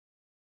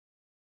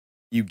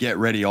you get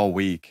ready all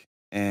week,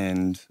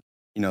 and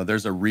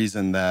there's a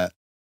reason that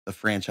the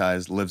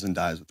franchise lives and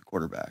dies with the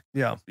quarterback.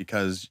 Yeah. It's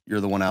because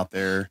you're the one out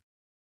there.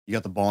 You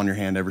got the ball in your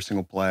hand every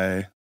single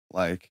play,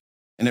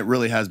 and it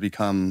really has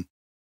become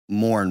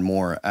more and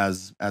more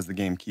as the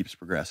game keeps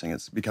progressing.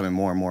 It's becoming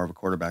more and more of a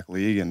quarterback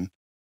league, and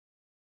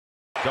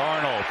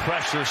Darnold,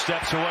 pressure,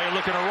 steps away,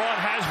 looking to run,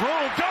 has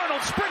room.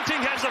 Darnold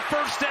sprinting, has a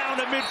first down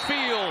to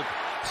midfield.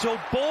 So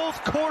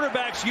both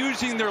quarterbacks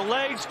using their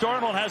legs.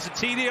 Darnold has a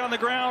TD on the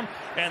ground,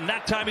 and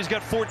that time he's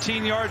got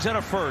 14 yards and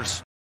a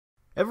first.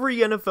 Every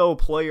NFL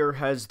player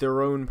has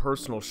their own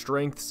personal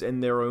strengths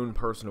and their own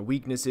personal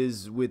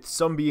weaknesses, with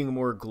some being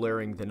more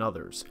glaring than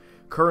others.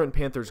 Current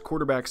Panthers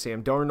quarterback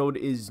Sam Darnold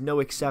is no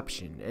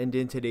exception, and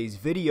in today's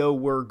video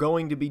we're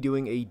going to be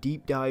doing a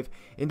deep dive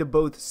into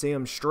both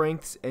Sam's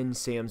strengths and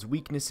Sam's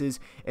weaknesses,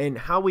 and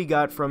how we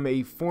got from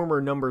a former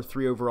number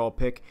 3 overall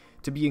pick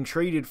to being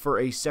traded for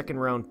a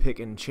second-round pick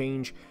and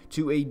change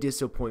to a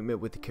disappointment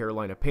with the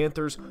Carolina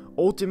Panthers,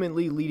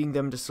 ultimately leading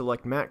them to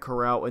select Matt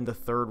Corral in the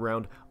 3rd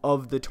round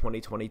of the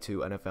 2022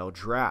 NFL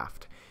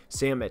Draft.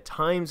 Sam at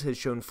times has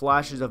shown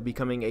flashes of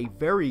becoming a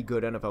very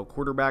good NFL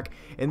quarterback,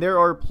 and there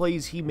are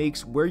plays he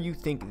makes where you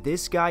think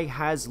this guy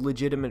has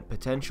legitimate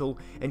potential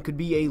and could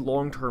be a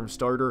long-term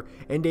starter,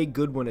 and a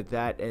good one at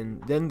that,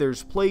 and then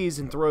there's plays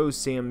and throws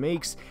Sam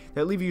makes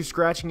that leave you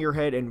scratching your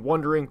head and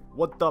wondering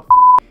what the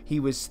he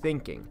was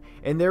thinking.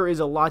 And there is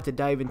a lot to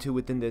dive into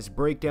within this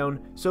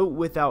breakdown, so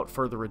without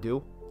further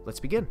ado, let's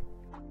begin.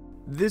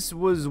 This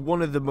was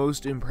one of the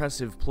most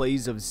impressive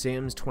plays of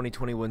Sam's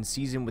 2021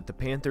 season with the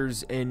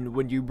Panthers, and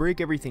when you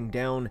break everything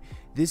down,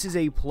 this is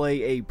a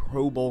play a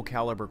Pro Bowl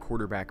caliber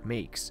quarterback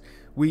makes.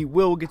 We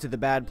will get to the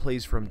bad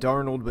plays from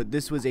Darnold, but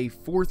this was a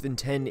 4th and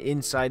 10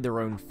 inside their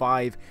own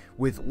 5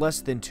 with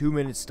less than 2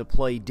 minutes to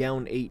play,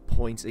 down 8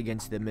 points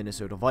against the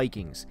Minnesota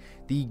Vikings.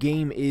 The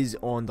game is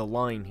on the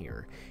line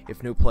here.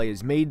 If no play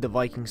is made, the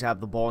Vikings have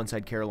the ball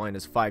inside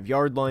Carolina's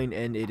 5-yard line,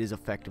 and it is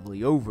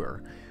effectively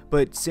over.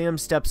 But Sam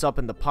steps up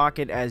in the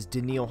pocket as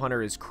Danielle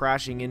Hunter is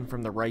crashing in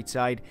from the right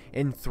side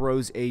and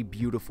throws a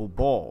beautiful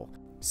ball.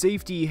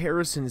 Safety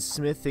Harrison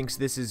Smith thinks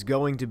this is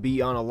going to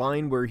be on a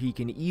line where he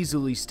can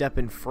easily step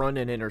in front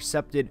and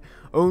intercept it,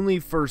 only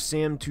for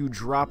Sam to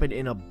drop it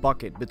in a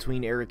bucket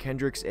between Eric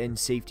Hendricks and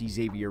safety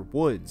Xavier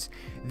Woods.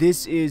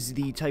 This is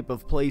the type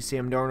of play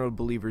Sam Darnold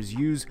believers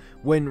use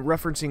when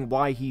referencing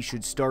why he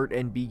should start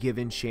and be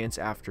given chance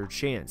after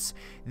chance.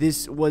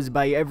 This was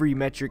by every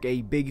metric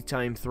a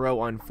big-time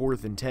throw on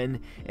 4th and 10,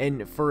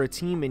 and for a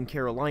team in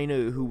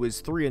Carolina who was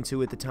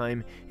 3-2 at the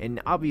time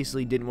and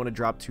obviously didn't want to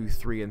drop to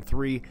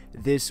 3-3,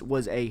 this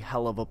was a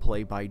hell of a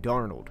play by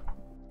Darnold.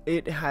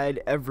 It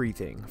had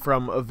everything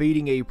from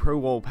evading a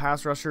Pro Bowl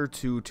pass rusher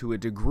to a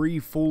degree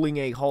fooling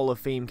a Hall of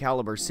Fame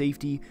caliber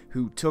safety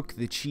who took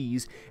the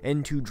cheese,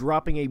 and to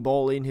dropping a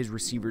ball in his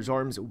receiver's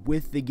arms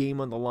with the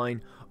game on the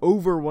line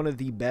over one of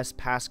the best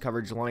pass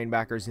coverage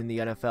linebackers in the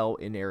NFL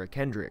in Eric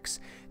Hendricks.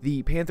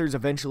 The Panthers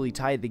eventually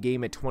tied the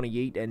game at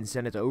 28 and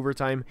sent it to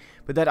overtime,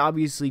 but that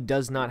obviously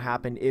does not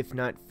happen if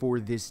not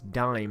for this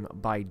dime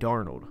by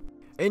Darnold.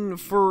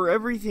 And for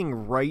everything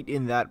right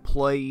in that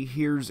play,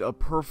 here's a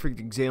perfect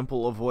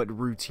example of what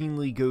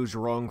routinely goes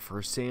wrong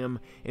for Sam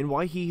and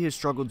why he has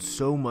struggled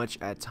so much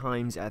at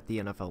times at the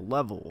NFL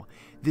level.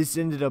 This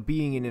ended up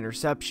being an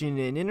interception,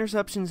 and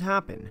interceptions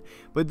happen,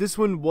 but this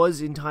one was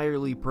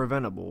entirely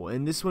preventable,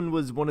 and this one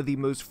was one of the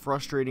most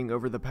frustrating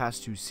over the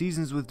past 2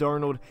 seasons with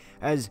Darnold,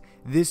 as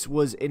this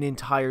was an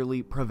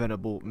entirely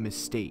preventable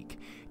mistake.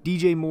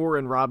 DJ Moore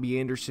and Robbie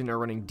Anderson are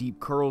running deep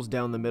curls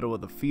down the middle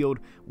of the field,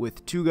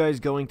 with 2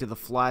 guys going to the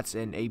flats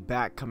and a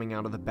back coming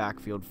out of the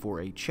backfield for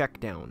a check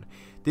down.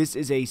 This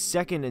is a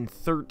 2nd and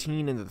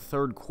 13 in the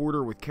 3rd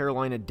quarter with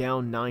Carolina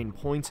down 9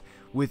 points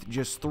with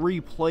just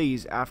 3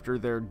 plays after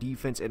their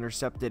defense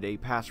intercepted a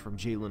pass from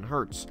Jalen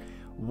Hurts.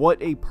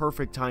 What a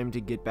perfect time to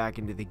get back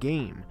into the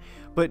game.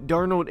 But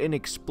Darnold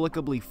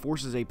inexplicably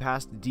forces a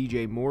pass to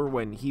DJ Moore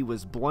when he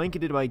was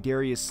blanketed by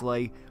Darius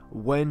Slay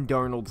when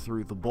Darnold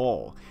threw the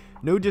ball.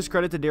 No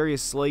discredit to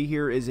Darius Slay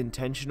here is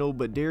intentional,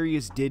 but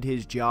Darius did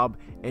his job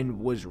and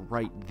was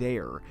right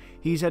there.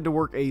 He's had to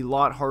work a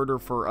lot harder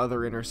for other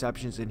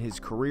interceptions in his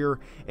career,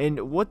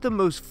 and what the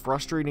most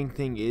frustrating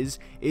thing is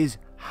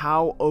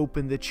how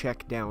open the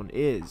check down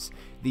is.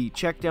 The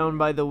check down,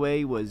 by the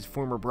way, was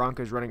former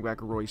Broncos running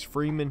back Royce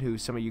Freeman, who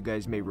some of you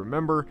guys may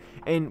remember,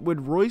 and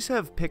would Royce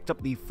have picked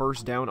up the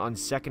first down on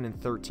 2nd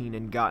and 13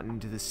 and gotten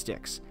to the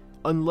sticks?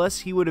 Unless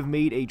he would have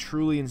made a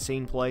truly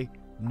insane play?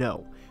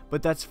 No.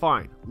 But that's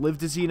fine. Live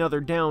to see another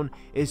down,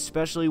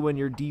 especially when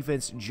your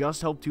defense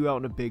just helped you out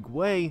in a big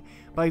way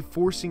by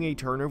forcing a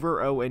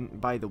turnover, oh,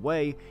 and by the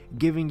way,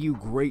 giving you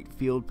great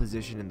field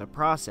position in the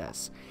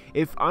process.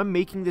 If I'm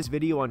making this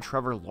video on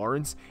Trevor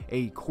Lawrence,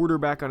 a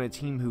quarterback on a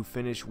team who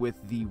finished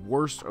with the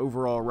worst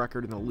overall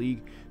record in the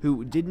league,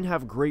 who didn't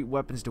have great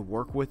weapons to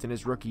work with in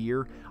his rookie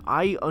year,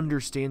 I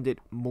understand it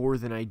more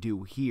than I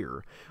do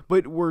here.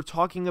 But we're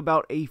talking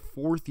about a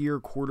 4th-year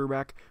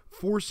quarterback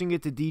forcing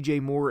it to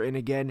DJ Moore, and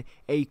again,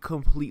 a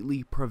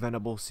completely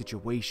preventable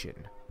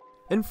situation.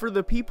 And for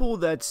the people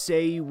that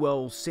say,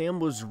 well, Sam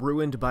was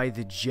ruined by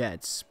the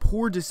Jets,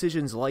 poor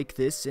decisions like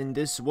this, and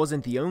this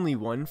wasn't the only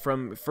one,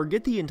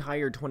 forget the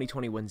entire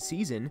 2021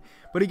 season,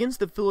 but against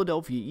the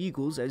Philadelphia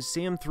Eagles, as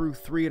Sam threw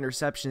 3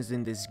 interceptions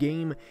in this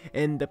game,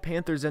 and the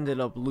Panthers ended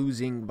up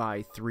losing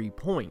by 3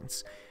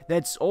 points.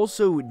 That's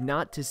also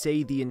not to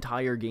say the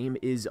entire game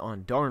is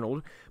on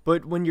Darnold,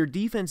 but when your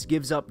defense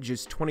gives up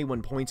just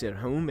 21 points at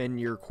home and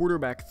your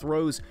quarterback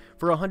throws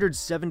for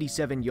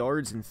 177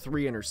 yards and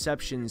 3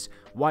 interceptions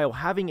while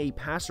having a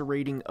passer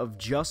rating of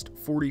just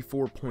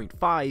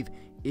 44.5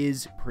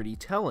 is pretty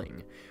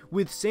telling.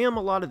 With Sam,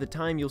 a lot of the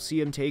time you'll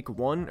see him take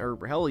 1 or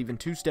hell even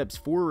 2 steps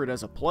forward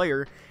as a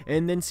player,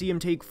 and then see him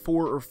take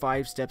 4 or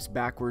 5 steps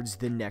backwards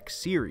the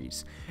next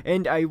series.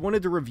 And I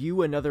wanted to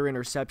review another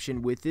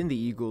interception within the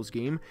Eagles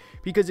game,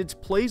 because it's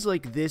plays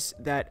like this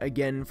that,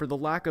 again, for the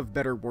lack of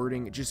better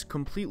wording, just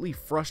completely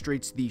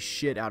frustrates the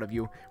shit out of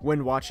you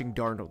when watching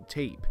Darnold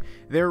tape.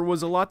 There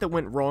was a lot that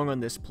went wrong on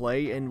this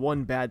play, and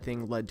one bad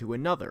thing led to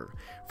another.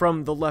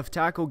 From the left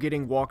tackle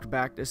getting walked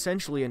back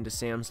essentially into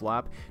Sam's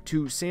lap,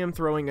 to Sam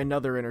throwing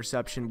another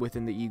interception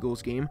within the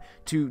Eagles game,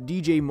 to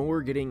DJ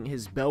Moore getting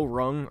his bell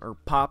rung or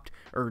popped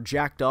or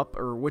jacked up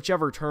or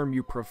whichever term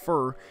you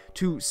prefer,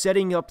 to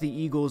setting up the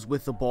Eagles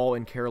with the ball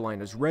in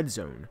Carolina's red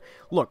zone.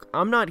 Look,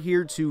 I'm not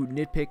here to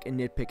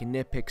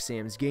nitpick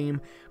Sam's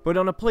game, but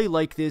on a play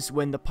like this,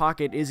 when the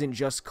pocket isn't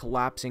just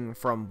collapsing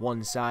from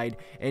one side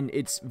and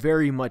it's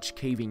very much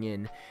caving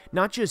in,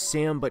 not just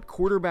Sam, but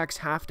quarterbacks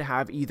have to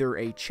have either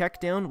a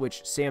check down,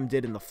 which Sam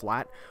did in the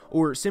flat,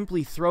 or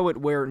simply throw it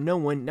where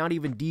no one, not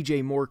even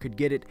DJ Moore, could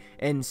get it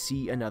and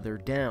see another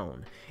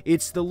down.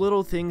 It's the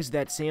little things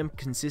that Sam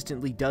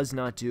consistently does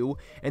not do,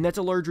 and that's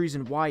a large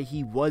reason why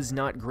he was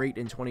not great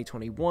in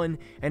 2021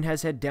 and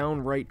has had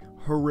downright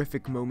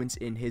horrific moments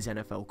in his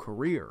NFL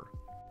career.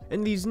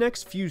 And these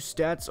next few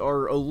stats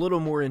are a little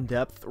more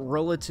in-depth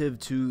relative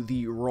to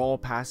the raw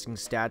passing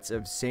stats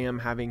of Sam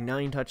having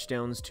 9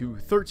 touchdowns to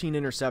 13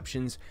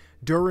 interceptions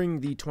during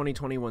the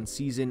 2021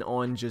 season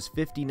on just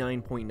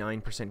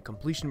 59.9%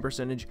 completion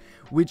percentage,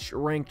 which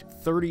ranked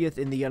 30th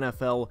in the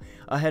NFL,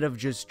 ahead of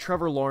just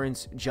Trevor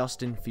Lawrence,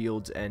 Justin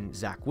Fields, and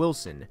Zach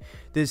Wilson.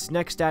 This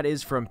next stat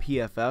is from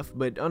PFF,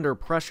 but under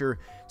pressure,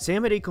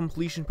 Sam had a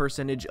completion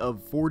percentage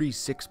of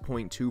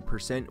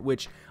 46.2%,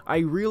 which I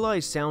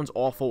realize sounds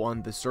awful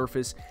on the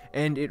surface,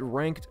 and it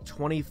ranked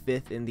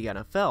 25th in the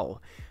NFL.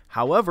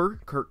 However,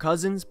 Kirk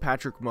Cousins,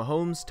 Patrick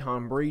Mahomes,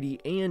 Tom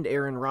Brady, and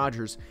Aaron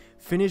Rodgers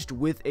finished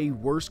with a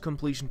worse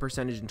completion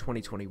percentage in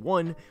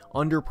 2021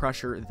 under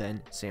pressure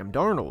than Sam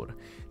Darnold.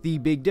 The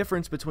big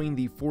difference between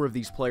the 4 of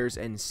these players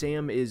and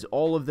Sam is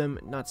all of them,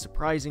 not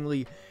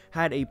surprisingly,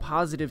 had a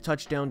positive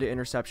touchdown to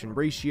interception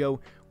ratio,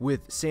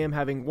 with Sam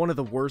having one of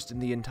the worst in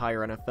the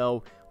entire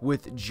NFL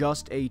with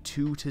just a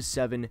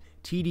 2-to-7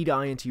 TD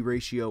to INT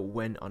ratio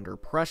when under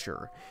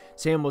pressure.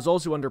 Sam was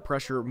also under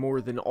pressure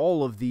more than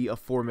all of the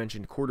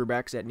aforementioned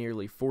quarterbacks at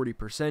nearly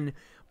 40%,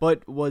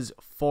 but was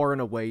far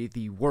and away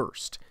the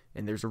worst,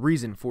 and there's a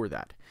reason for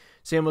that.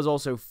 Sam was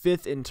also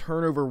 5th in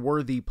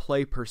turnover-worthy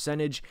play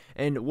percentage,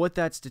 and what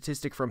that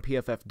statistic from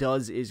PFF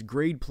does is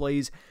grade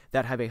plays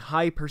that have a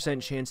high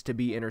percent chance to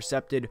be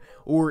intercepted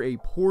or a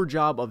poor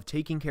job of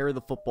taking care of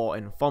the football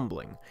and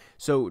fumbling.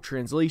 So,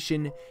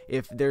 translation,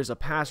 if there's a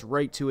pass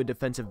right to a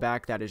defensive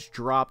back that is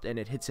dropped and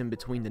it hits him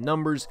between the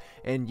numbers,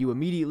 and you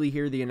immediately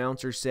hear the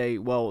announcer say,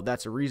 well,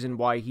 that's a reason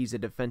why he's a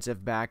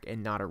defensive back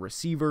and not a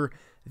receiver,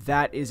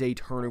 that is a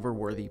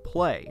turnover-worthy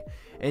play.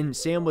 And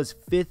Sam was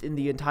 5th in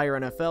the entire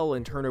NFL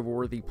in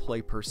turnover-worthy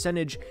play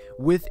percentage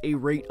with a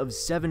rate of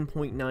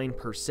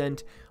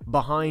 7.9%,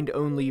 behind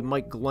only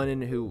Mike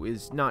Glennon, who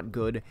is not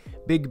good,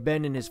 Big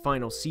Ben in his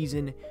final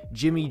season,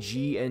 Jimmy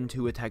G, and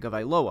Tua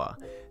Tagovailoa.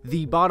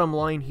 The bottom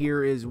line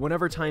here is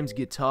whenever times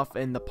get tough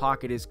and the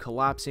pocket is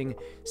collapsing,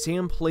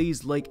 Sam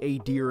plays like a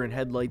deer in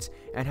headlights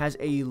and has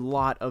a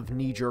lot of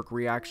knee-jerk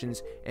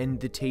reactions, and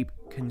the tape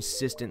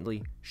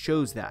consistently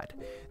shows that.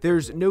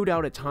 There's no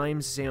doubt at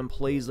times Sam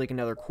plays like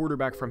another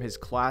quarterback from his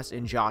class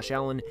in Josh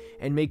Allen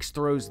and makes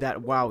throws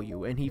that wow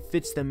you, and he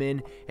fits them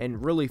in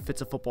and really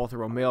fits a football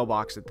through a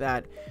mailbox at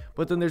that.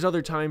 But then there's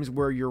other times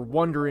where you're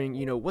wondering,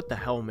 what the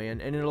hell, man?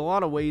 And in a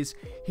lot of ways,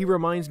 he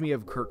reminds me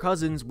of Kirk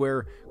Cousins,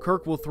 where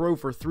Kirk will throw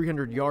for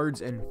 300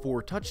 yards and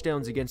 4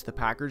 touchdowns against the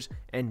Packers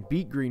and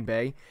beat Green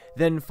Bay,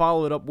 then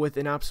follow it up with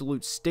an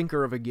absolute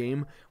stinker of a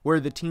game where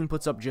the team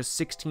puts up just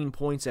 16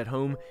 points at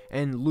home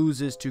and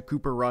loses to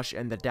Cooper Rush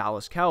and the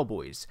Dallas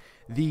Cowboys.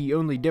 The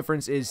only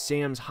difference is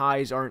Sam's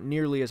highs aren't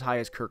nearly as high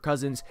as Kirk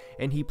Cousins,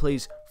 and he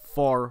plays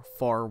far,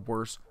 far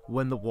worse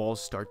when the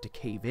walls start to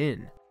cave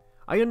in.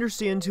 I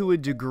understand to a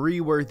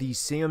degree where the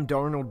Sam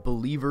Darnold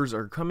believers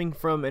are coming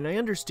from, and I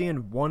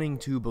understand wanting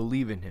to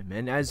believe in him,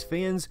 and as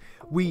fans,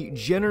 we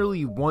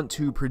generally want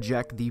to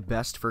project the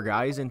best for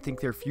guys and think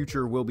their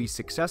future will be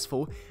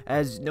successful,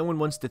 as no one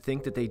wants to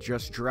think that they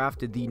just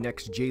drafted the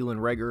next Jalen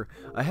Reagor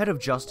ahead of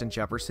Justin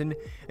Jefferson,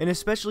 and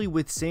especially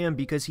with Sam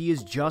because he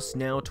is just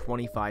now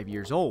 25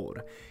 years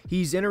old.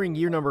 He's entering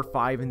year number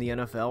 5 in the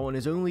NFL and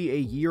is only a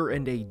year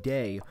and a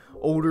day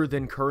older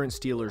than current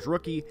Steelers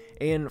rookie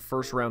and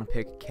first-round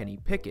pick Kenny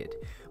Pickett.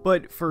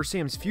 But for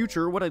Sam's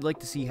future, what I'd like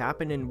to see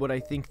happen and what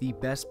I think the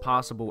best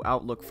possible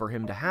outlook for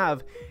him to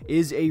have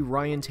is a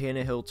Ryan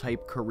Tannehill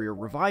type career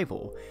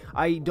revival.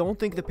 I don't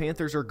think the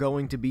Panthers are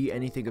going to be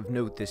anything of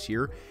note this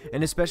year,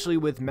 and especially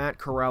with Matt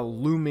Corral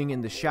looming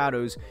in the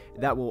shadows,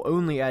 that will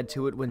only add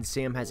to it when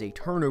Sam has a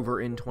turnover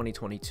in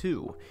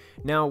 2022.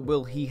 Now,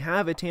 will he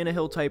have a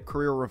Tannehill type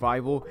career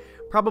revival?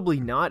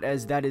 Probably not,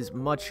 as that is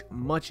much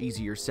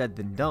easier said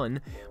than done,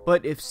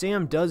 but if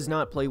Sam does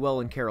not play well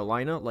in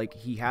Carolina, like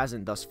he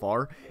hasn't thus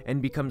far,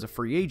 and becomes a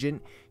free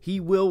agent, he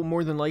will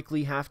more than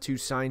likely have to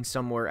sign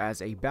somewhere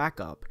as a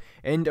backup.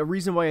 And a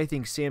reason why I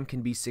think Sam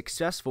can be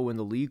successful in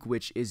the league,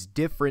 which is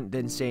different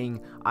than saying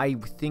I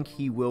think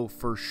he will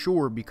for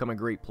sure become a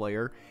great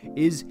player,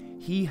 is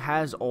he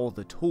has all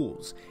the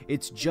tools.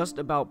 It's just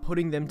about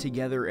putting them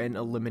together and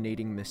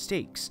eliminating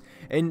mistakes.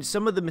 And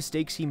some of the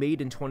mistakes he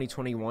made in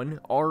 2021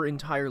 are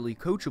entirely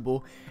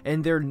coachable,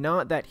 and they're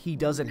not that he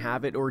doesn't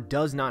have it or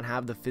does not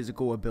have the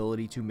physical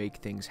ability to make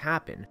things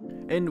happen.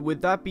 And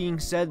with that being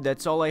said,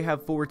 that's all I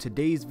have for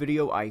today's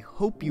video. I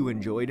hope you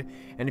enjoyed,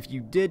 and if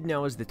you did,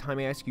 now is the time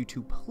I ask you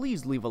to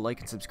please leave a like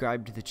and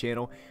subscribe to the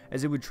channel,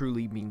 as it would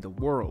truly mean the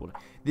world.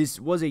 This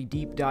was a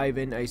deep dive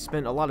in. I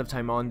spent a lot of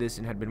time on this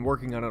and had been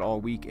working on it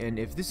all week, and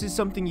if this is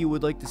something you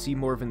would like to see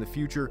more of in the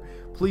future,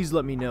 please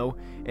let me know.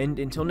 And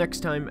until next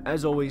time,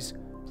 as always,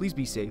 please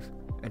be safe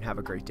and have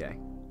a great day.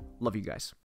 Love you guys.